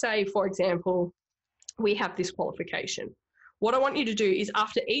you say, for example, we have this qualification, what I want you to do is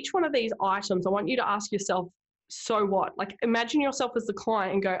after each one of these items, I want you to ask yourself, so what? Like imagine yourself as the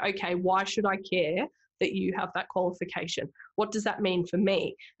client and go, okay, why should I care that you have that qualification? What does that mean for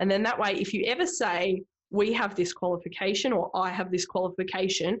me? And then that way, if you ever say, we have this qualification or I have this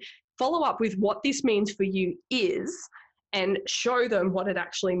qualification, follow up with what this means for you is, and show them what it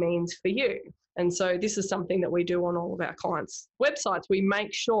actually means for you. And so this is something that we do on all of our clients' websites. We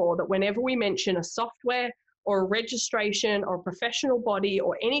make sure that whenever we mention a software or a registration or a professional body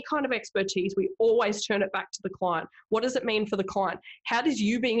or any kind of expertise, we always turn it back to the client. What does it mean for the client? How does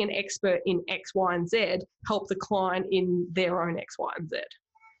you being an expert in X, Y, and Z help the client in their own X, Y, and Z?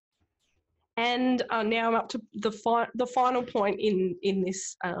 And now I'm up to the final point in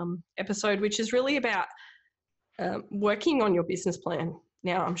this episode, which is really about working on your business plan.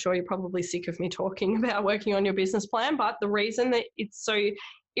 Now, I'm sure you're probably sick of me talking about working on your business plan, but the reason that it's so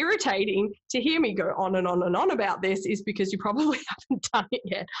irritating to hear me go on and on and on about this is because you probably haven't done it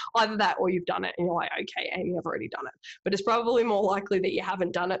yet. Either that or you've done it and you're like, okay, Amy, I've already done it. But it's probably more likely that you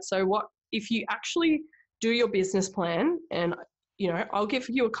haven't done it. So if you actually do your business plan, and I'll give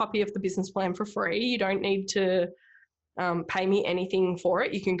you a copy of the business plan for free. You don't need to pay me anything for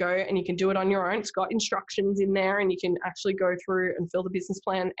it. You can go and you can do it on your own. It's got instructions in there and you can actually go through and fill the business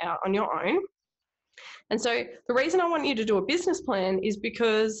plan out on your own. And so the reason I want you to do a business plan is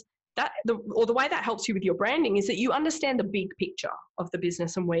because the way that helps you with your branding is that you understand the big picture of the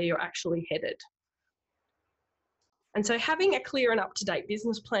business and where you're actually headed. And so having a clear and up-to-date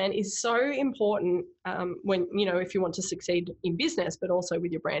business plan is so important when, if you want to succeed in business, but also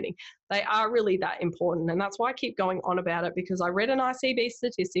with your branding. They are really that important. And that's why I keep going on about it, because I read an ICB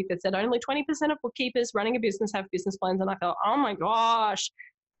statistic that said only 20% of bookkeepers running a business have business plans. And I thought, oh my gosh,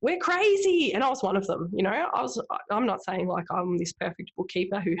 we're crazy. And I was one of them. I'm not saying like I'm this perfect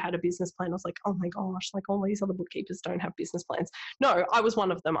bookkeeper who had a business plan. I was like, oh my gosh, like all these other bookkeepers don't have business plans. No, I was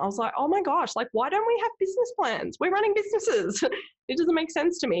one of them. I was like, oh my gosh, like why don't we have business plans? We're running businesses. It doesn't make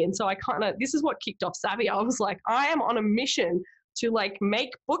sense to me. And so this is what kicked off Savvy. I was like, I am on a mission to like make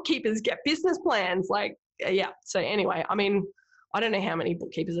bookkeepers get business plans. Like, yeah. So anyway, I don't know how many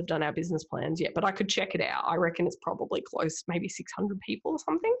bookkeepers have done our business plans yet, but I could check it out. I reckon it's probably close, maybe 600 people or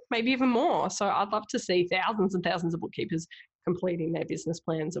something, maybe even more. So I'd love to see thousands and thousands of bookkeepers completing their business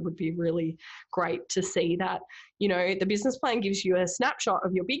plans. It would be really great to see that. The business plan gives you a snapshot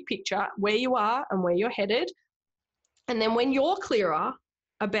of your big picture, where you are and where you're headed. And then when you're clearer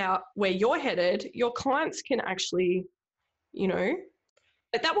about where you're headed, your clients can actually,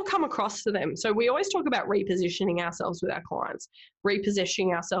 that will come across to them. So we always talk about repositioning ourselves with our clients,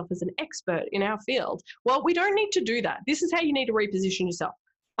 repositioning ourselves as an expert in our field. Well, we don't need to do that. This is how you need to reposition yourself.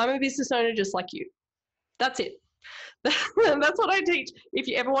 I'm a business owner just like you. That's it. That's what I teach. If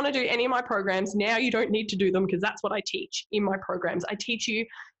you ever want to do any of my programs, now you don't need to do them, because that's what I teach in my programs. I teach you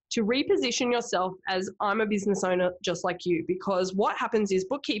to reposition yourself as I'm a business owner just like you, because what happens is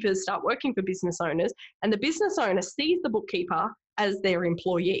bookkeepers start working for business owners, and the business owner sees the bookkeeper as their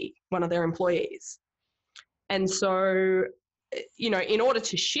employee, one of their employees. And so, in order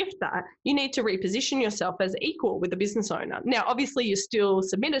to shift that, you need to reposition yourself as equal with the business owner. Now, obviously, you're still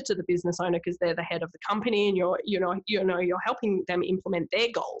submitted to the business owner because they're the head of the company, and you're helping them implement their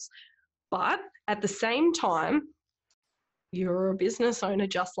goals. But at the same time, you're a business owner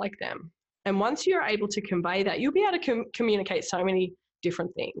just like them. And once you're able to convey that, you'll be able to communicate so many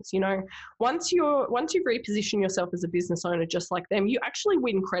different things. Once you've repositioned yourself as a business owner just like them, you actually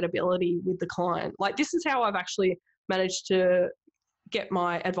win credibility with the client. Like, this is how I've actually managed to get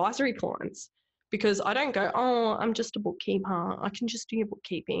my advisory clients, because I don't go, oh, I'm just a bookkeeper, I can just do your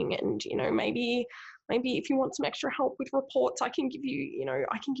bookkeeping, and maybe if you want some extra help with reports, I can give you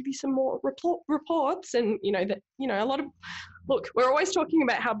some more reports. And look, we're always talking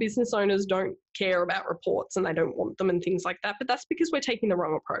about how business owners don't care about reports and they don't want them and things like that. But that's because we're taking the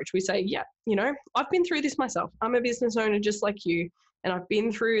wrong approach. We say, yeah, I've been through this myself. I'm a business owner just like you. And I've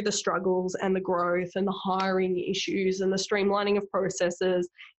been through the struggles and the growth and the hiring issues and the streamlining of processes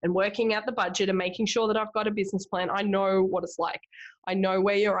and working out the budget and making sure that I've got a business plan. I know what it's like. I know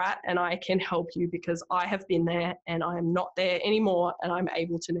where you're at, and I can help you because I have been there and I am not there anymore, and I'm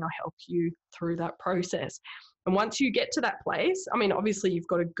able to now help you through that process. And once you get to that place, obviously you've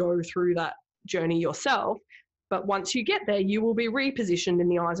got to go through that journey yourself, but once you get there, you will be repositioned in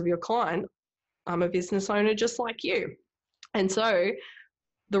the eyes of your client. I'm a business owner just like you. And so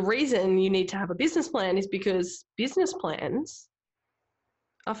the reason you need to have a business plan is because business plans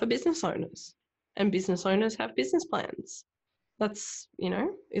are for business owners, and business owners have business plans. That's,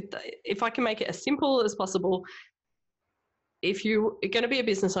 if I can make it as simple as possible, if you're going to be a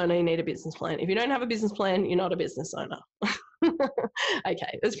business owner, you need a business plan. If you don't have a business plan, you're not a business owner.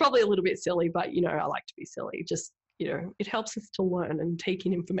 Okay, it's probably a little bit silly, but, I like to be silly. Just, it helps us to learn and take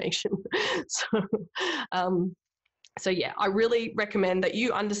in information. So yeah, I really recommend that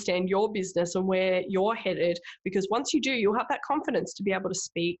you understand your business and where you're headed, because once you do, you'll have that confidence to be able to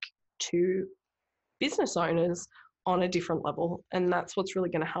speak to business owners on a different level. And that's what's really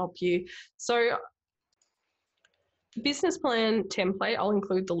going to help you. So business plan template, I'll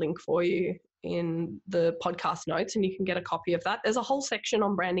include the link for you in the podcast notes, and you can get a copy of that. There's a whole section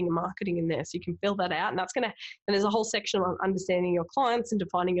on branding and marketing in there, so you can fill that out, and there's a whole section on understanding your clients and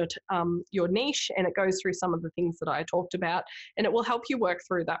defining your niche, and it goes through some of the things that I talked about, and it will help you work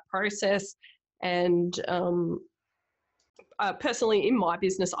through that process. And personally, in my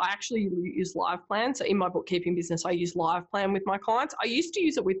business, I actually use LivePlan. So in my bookkeeping business, I use LivePlan with my clients. I used to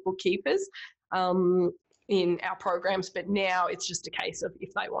use it with Bookkeepers in our programs, but now it's just a case of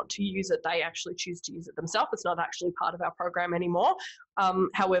if they want to use it, they actually choose to use it themselves. It's not actually part of our program anymore.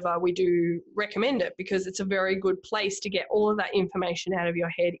 However, we do recommend it because it's a very good place to get all of that information out of your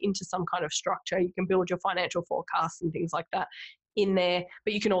head into some kind of structure. You can build your financial forecasts and things like that in there,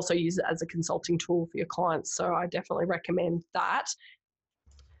 but you can also use it as a consulting tool for your clients. So I definitely recommend that.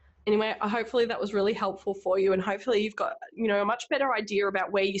 Anyway, hopefully that was really helpful for you, and hopefully you've got a much better idea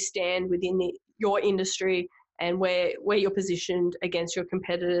about where you stand within your industry and where you're positioned against your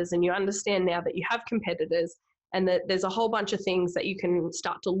competitors, and you understand now that you have competitors and that there's a whole bunch of things that you can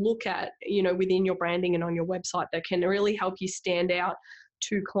start to look at, within your branding and on your website that can really help you stand out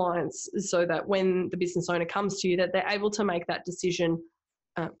to clients, so that when the business owner comes to you, that they're able to make that decision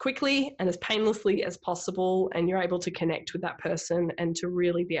quickly and as painlessly as possible, and you're able to connect with that person and to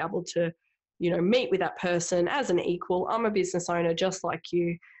really be able to, meet with that person as an equal. I'm a business owner just like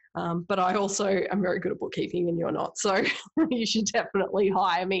you, but I also am very good at bookkeeping and you're not, so you should definitely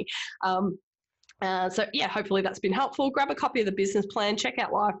hire me. Hopefully that's been helpful. Grab a copy of the business plan, check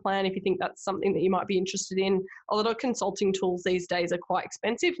out Life Plan if you think that's something that you might be interested in. A lot of consulting tools these days are quite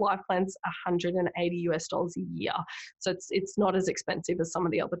expensive. Life Plan's $180 a year, so it's not as expensive as some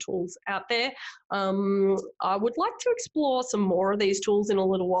of the other tools out there. I would like to explore some more of these tools in a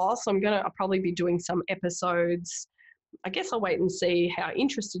little while, so I'll probably be doing some episodes. I guess I'll wait and see how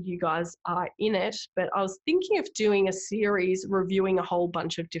interested you guys are in it. But I was thinking of doing a series reviewing a whole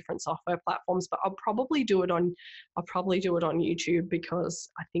bunch of different software platforms, but I'll probably do it on YouTube,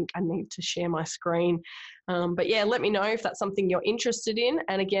 because I think I need to share my screen. But yeah, let me know if that's something you're interested in.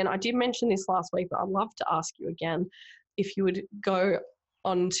 And again, I did mention this last week, but I'd love to ask you again if you would go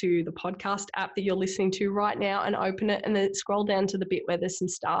onto the podcast app that you're listening to right now and open it, and then scroll down to the bit where there's some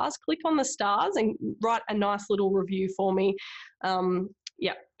stars. Click on the stars and write a nice little review for me. Even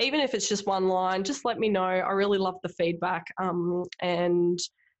if it's just one line, just let me know. I really love the feedback. And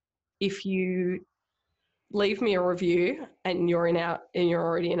if you leave me a review and you're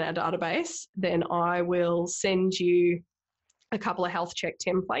already in our database, then I will send you a couple of health check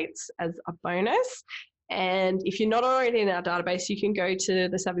templates as a bonus. And if you're not already in our database, you can go to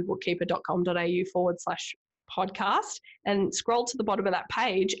thesavvybookkeeper.com.au/podcast and scroll to the bottom of that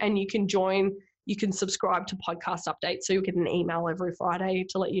page, and you can subscribe to podcast updates. So you'll get an email every Friday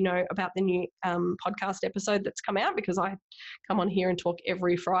to let you know about the new podcast episode that's come out, because I come on here and talk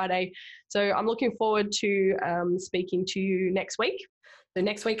every Friday. So I'm looking forward to speaking to you next week. So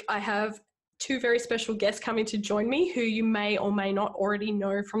next week I have two very special guests coming to join me, who you may or may not already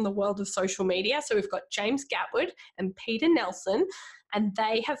know from the world of social media. So we've got James Gatwood and Peter Nelson, and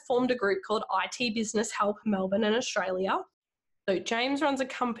they have formed a group called IT Business Help Melbourne and Australia. So James runs a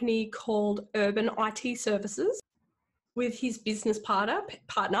company called Urban IT Services with his business partner,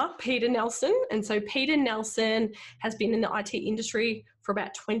 Peter Nelson. And so Peter Nelson has been in the IT industry for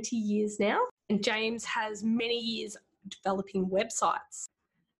about 20 years now, and James has many years developing websites.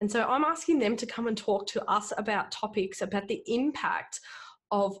 And so I'm asking them to come and talk to us about topics about the impact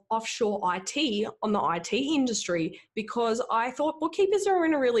of offshore IT on the IT industry, because I thought bookkeepers are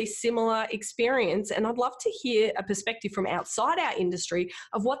in a really similar experience, and I'd love to hear a perspective from outside our industry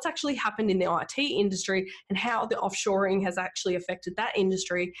of what's actually happened in the IT industry and how the offshoring has actually affected that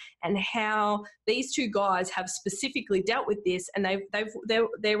industry, and how these two guys have specifically dealt with this, and they're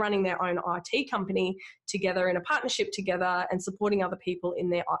running their own IT company together in a partnership together and supporting other people in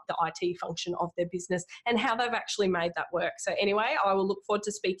the IT function of their business, and how they've actually made that work. So anyway, I will look forward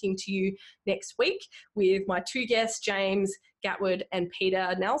to speaking to you next week with my two guests, James Gatwood and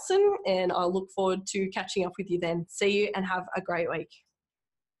Peter Nelson, and I look forward to catching up with you then. See you and have a great week.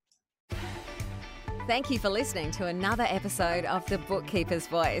 Thank you for listening to another episode of The Bookkeeper's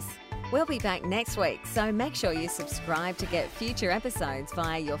Voice. We'll be back next week, so make sure you subscribe to get future episodes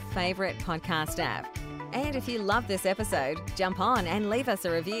via your favourite podcast app. And if you love this episode, jump on and leave us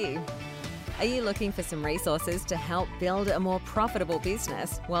a review. Are you looking for some resources to help build a more profitable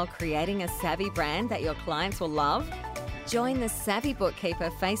business while creating a savvy brand that your clients will love? Join the Savvy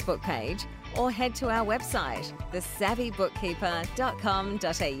Bookkeeper Facebook page or head to our website,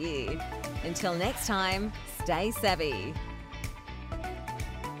 thesavvybookkeeper.com.au. Until next time, stay savvy.